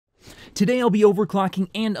Today I'll be overclocking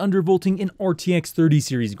and undervolting an RTX 30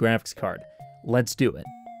 series graphics card. Let's do it.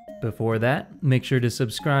 Before that, make sure to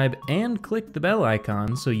subscribe and click the bell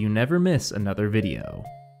icon so you never miss another video.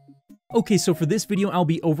 Okay, so for this video, I'll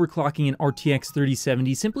be overclocking an RTX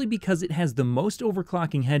 3070 simply because it has the most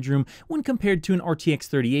overclocking headroom when compared to an RTX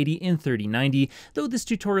 3080 and 3090, though this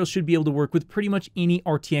tutorial should be able to work with pretty much any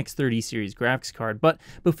RTX 30 series graphics card. But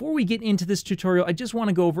before we get into this tutorial, I just want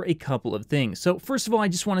to go over a couple of things. So first of all, I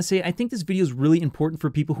just want to say I think this video is really important for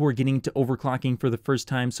people who are getting into overclocking for the first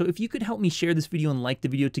time. So if you could help me share this video and like the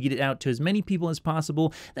video to get it out to as many people as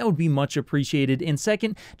possible, that would be much appreciated. And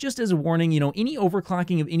second, just as a warning, any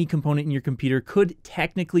overclocking of any component in your computer could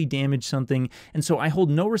technically damage something, and so I hold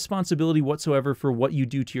no responsibility whatsoever for what you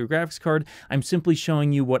do to your graphics card. I'm simply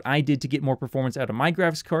showing you what I did to get more performance out of my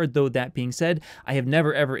graphics card, though that being said, I have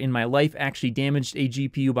never ever in my life actually damaged a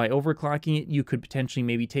GPU by overclocking it. You could potentially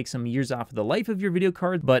maybe take some years off of the life of your video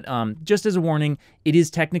card, but just as a warning, it is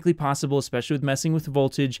technically possible, especially with messing with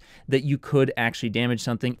voltage, that you could actually damage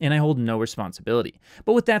something, and I hold no responsibility.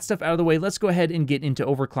 But with that stuff out of the way, let's go ahead and get into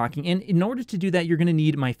overclocking, and in order to do that, you're going to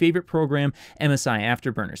need my favorite program, MSI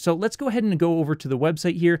Afterburner. So let's go ahead and go over to the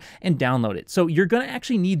website here and download it. So you're going to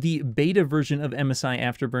actually need the beta version of MSI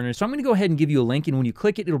Afterburner. So I'm going to go ahead and give you a link, and when you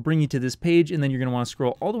click it, it'll bring you to this page, and then you're going to want to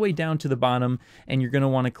scroll all the way down to the bottom, and you're going to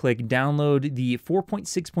want to click download the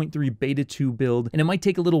 4.6.3 beta 2 build, and it might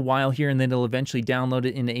take a little while here, and then it'll eventually download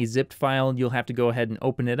it in a zipped file. You'll have to go ahead and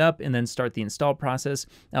open it up and then start the install process.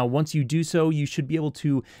 Once you do so, you should be able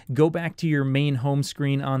to go back to your main home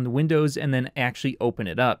screen on the Windows and then actually open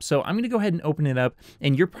it up. So I'm going to go ahead and open it up,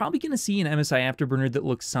 and you're probably going to see an MSI Afterburner that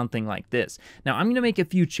looks something like this. Now I'm going to make a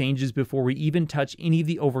few changes before we even touch any of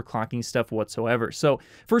the overclocking stuff whatsoever. So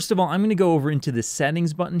first of all, I'm going to go over into the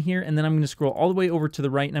settings button here, and then I'm going to scroll all the way over to the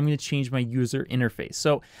right, and I'm going to change my user interface.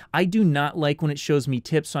 So I do not like when it shows me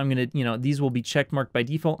tips, so I'm going to, these will be check marked by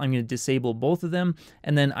default. I'm going to disable both of them,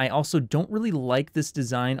 and then I also don't really like this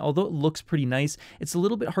design. Although it looks pretty nice, it's a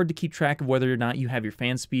little bit hard to keep track of whether or not you have your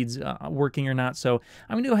fan speeds working or not. So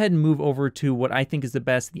I'm going to go ahead and move over to what I think is the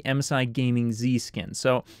best, the MSI Gaming Z skin.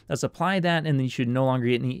 So let's apply that, and then you should no longer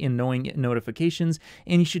get any annoying notifications,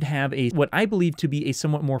 and you should have what I believe to be a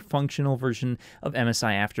somewhat more functional version of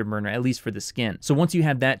MSI Afterburner, at least for the skin. So once you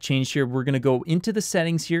have that changed here, we're going to go into the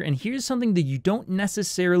settings here, and here's something that you don't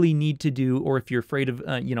necessarily need to do, or if you're afraid of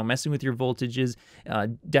messing with your voltages,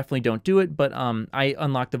 definitely don't do it. But I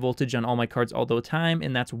unlock the voltage on all my cards all the time,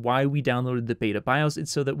 and that's why we downloaded the beta BIOS.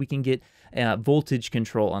 It's so that we can get voltage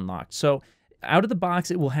control unlocked. So out of the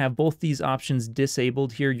box, it will have both these options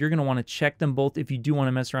disabled here. You're going to want to check them both if you do want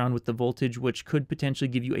to mess around with the voltage, which could potentially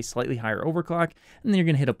give you a slightly higher overclock. And then you're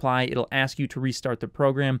going to hit apply. It'll ask you to restart the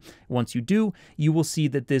program. Once you do, you will see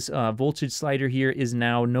that this voltage slider here is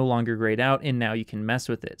now no longer grayed out, and now you can mess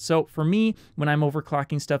with it. So for me, when I'm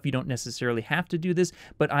overclocking stuff, you don't necessarily have to do this,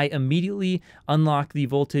 but I immediately unlock the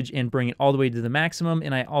voltage and bring it all the way to the maximum,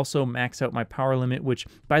 and I also max out my power limit, which,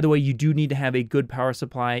 by the way, you do need to have a good power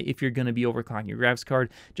supply if you're going to be overclocking your graphics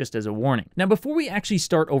card, just as a warning. Now, before we actually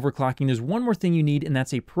start overclocking, there's one more thing you need, and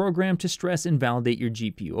that's a program to stress and validate your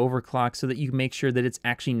GPU overclock so that you make sure that it's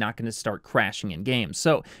actually not going to start crashing in games.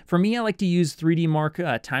 So for me, I like to use 3D Mark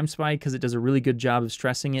Time Spy because it does a really good job of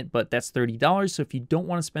stressing it, but that's $30. So if you don't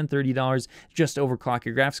want to spend $30 just to overclock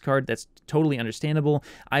your graphics card, that's totally understandable.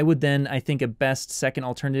 I would then, I think a best second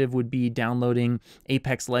alternative would be downloading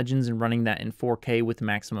Apex Legends and running that in 4K with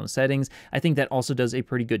maximum settings. I think that also does a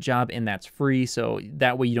pretty good job, and that's free, so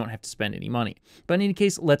that way you don't have to spend any money. But in any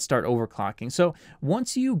case, let's start overclocking. So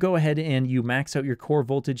once you go ahead and you max out your core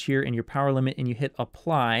voltage here and your power limit and you hit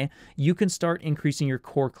apply, you can start increasing your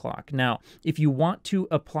core clock. Now, if you want to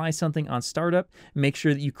apply something on startup, make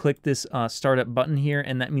sure that you click this startup button here,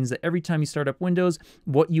 and that means that every time you start up Windows,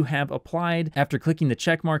 what you have applied after clicking the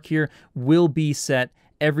check mark here will be set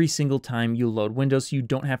every single time you load Windows, so you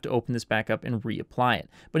don't have to open this back up and reapply it.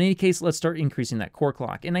 But in any case, let's start increasing that core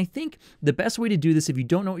clock. And I think the best way to do this, if you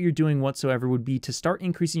don't know what you're doing whatsoever, would be to start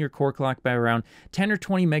increasing your core clock by around 10 or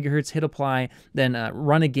 20 megahertz, hit apply, then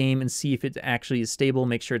run a game and see if it actually is stable,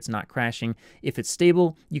 make sure it's not crashing. If it's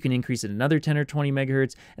stable, you can increase it another 10 or 20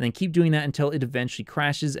 megahertz, and then keep doing that until it eventually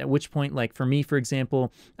crashes, at which point, like for me, for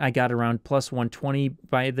example, I got around plus 120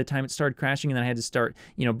 by the time it started crashing, and then I had to start,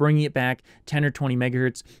 bringing it back 10 or 20 megahertz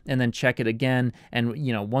megahertz, and then check it again. And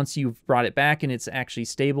once you've brought it back and it's actually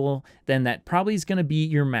stable, then that probably is going to be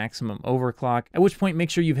your maximum overclock, at which point make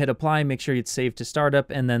sure you've hit apply, make sure it's saved to startup,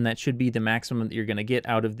 and then that should be the maximum that you're going to get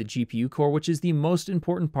out of the GPU core, which is the most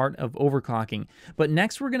important part of overclocking. But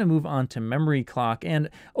next we're going to move on to memory clock. And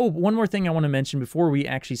one more thing I want to mention before we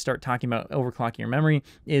actually start talking about overclocking your memory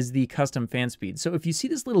is the custom fan speed. So if you see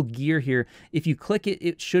this little gear here, if you click it,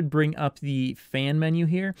 it should bring up the fan menu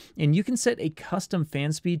here, and you can set a custom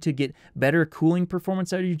fan speed to get better cooling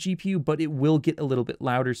performance out of your GPU, but it will get a little bit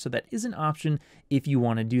louder, so that is an option if you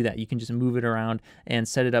want to do that. You can just move it around and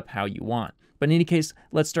set it up how you want. But in any case,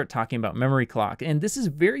 let's start talking about memory clock. And this is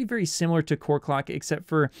very, very similar to core clock, except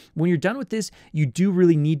for when you're done with this, you do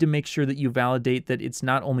really need to make sure that you validate that it's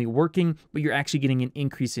not only working, but you're actually getting an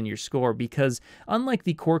increase in your score. Because unlike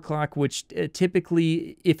the core clock, which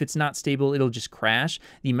typically, if it's not stable, it'll just crash,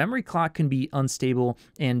 the memory clock can be unstable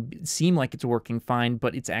and seem like it's working fine,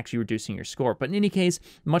 but it's actually reducing your score. But in any case,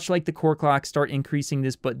 much like the core clock, start increasing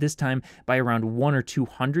this, but this time by around 1 or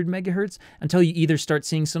 200 megahertz until you either start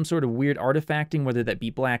seeing some sort of weird artifact, whether that be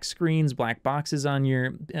black screens, black boxes on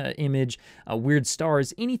your image, weird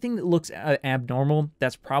stars, anything that looks abnormal,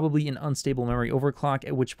 that's probably an unstable memory overclock,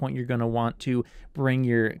 at which point you're going to want to bring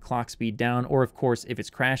your clock speed down, or of course, if it's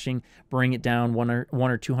crashing, bring it down 1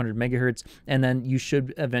 or 200 megahertz, and then you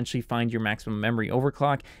should eventually find your maximum memory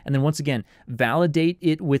overclock. And then once again, validate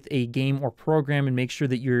it with a game or program and make sure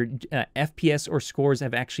that your FPS or scores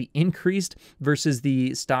have actually increased versus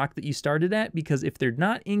the stock that you started at, because if they're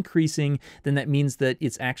not increasing, then that means that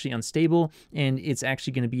it's actually unstable and it's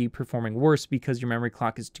actually going to be performing worse because your memory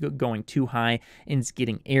clock is going too high and it's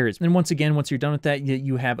getting errors. And once again, once you're done with that,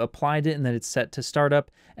 you have applied it and then it's set to startup,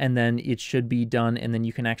 and then it should be done. And then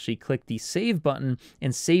you can actually click the save button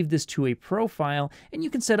and save this to a profile, and you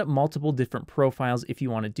can set up multiple different profiles if you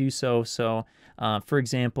want to do so. So for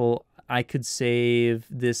example, I could save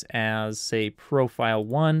this as, say, profile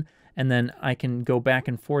 1, and then I can go back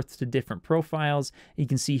and forth to different profiles. You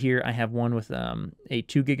can see here I have one with a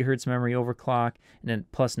 2 gigahertz memory overclock and then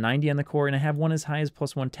plus 90 on the core, and I have one as high as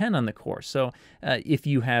plus 110 on the core. So if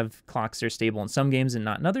you have clocks that are stable in some games and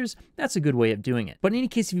not in others, that's a good way of doing it. But in any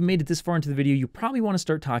case, if you made it this far into the video, you probably want to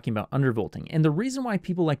start talking about undervolting. And the reason why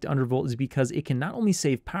people like to undervolt is because it can not only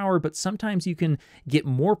save power, but sometimes you can get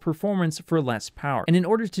more performance for less power. And in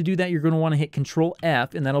order to do that, you're going to want to hit Control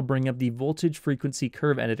F, and that'll bring up the voltage frequency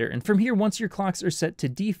curve editor. And from here, once your clocks are set to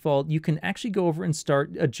default, you can actually go over and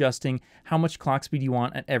start adjusting how much clock speed you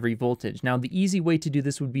want at every voltage. Now, the easy way to do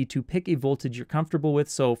this would be to pick a voltage you're comfortable with.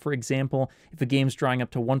 So for example, if a game's drawing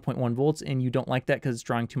up to 1.1 volts and you don't like that because it's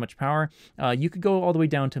drawing too much power, you could go all the way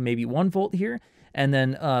down to maybe 1 volt here. And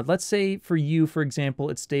then let's say for you, for example,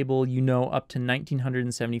 it's stable, up to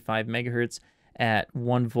 1975 megahertz at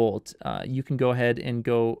 1 volt. You can go ahead and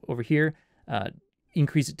go over here,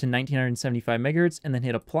 increase it to 1975 megahertz, and then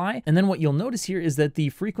hit apply. And then what you'll notice here is that the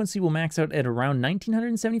frequency will max out at around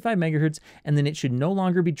 1975 megahertz, and then it should no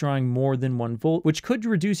longer be drawing more than 1 volt, which could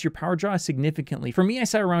reduce your power draw significantly. For me, I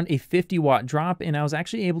saw around a 50 watt drop, and I was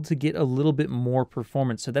actually able to get a little bit more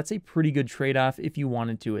performance. So that's a pretty good trade-off if you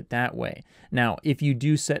want to do it that way. Now, if you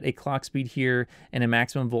do set a clock speed here and a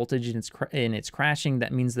maximum voltage and it's crashing,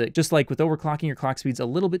 that means that just like with overclocking, your clock speed's a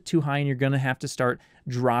little bit too high, and you're going to have to start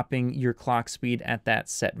dropping your clock speed at that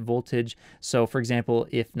set voltage. So for example,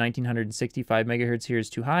 if 1965 megahertz here is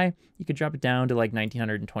too high, you could drop it down to like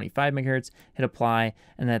 1925 megahertz, hit apply,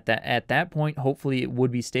 and at that point, hopefully it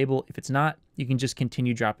would be stable. If it's not, you can just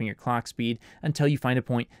continue dropping your clock speed until you find a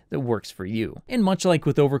point that works for you. And much like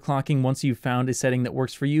with overclocking, once you've found a setting that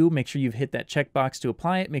works for you, make sure you've hit that checkbox to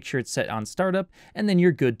apply it, make sure it's set on startup, and then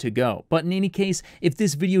you're good to go. But in any case, if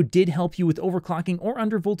this video did help you with overclocking or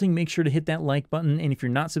undervolting, make sure to hit that like button. And if you're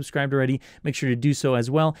not subscribed already, make sure to do so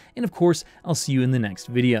as well. And of course, I'll see you in the next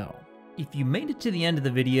video. If you made it to the end of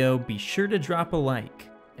the video, be sure to drop a like.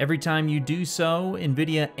 Every time you do so,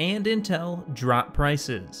 Nvidia and Intel drop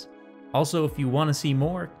prices. Also, if you want to see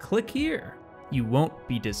more, click here. You won't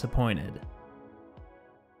be disappointed.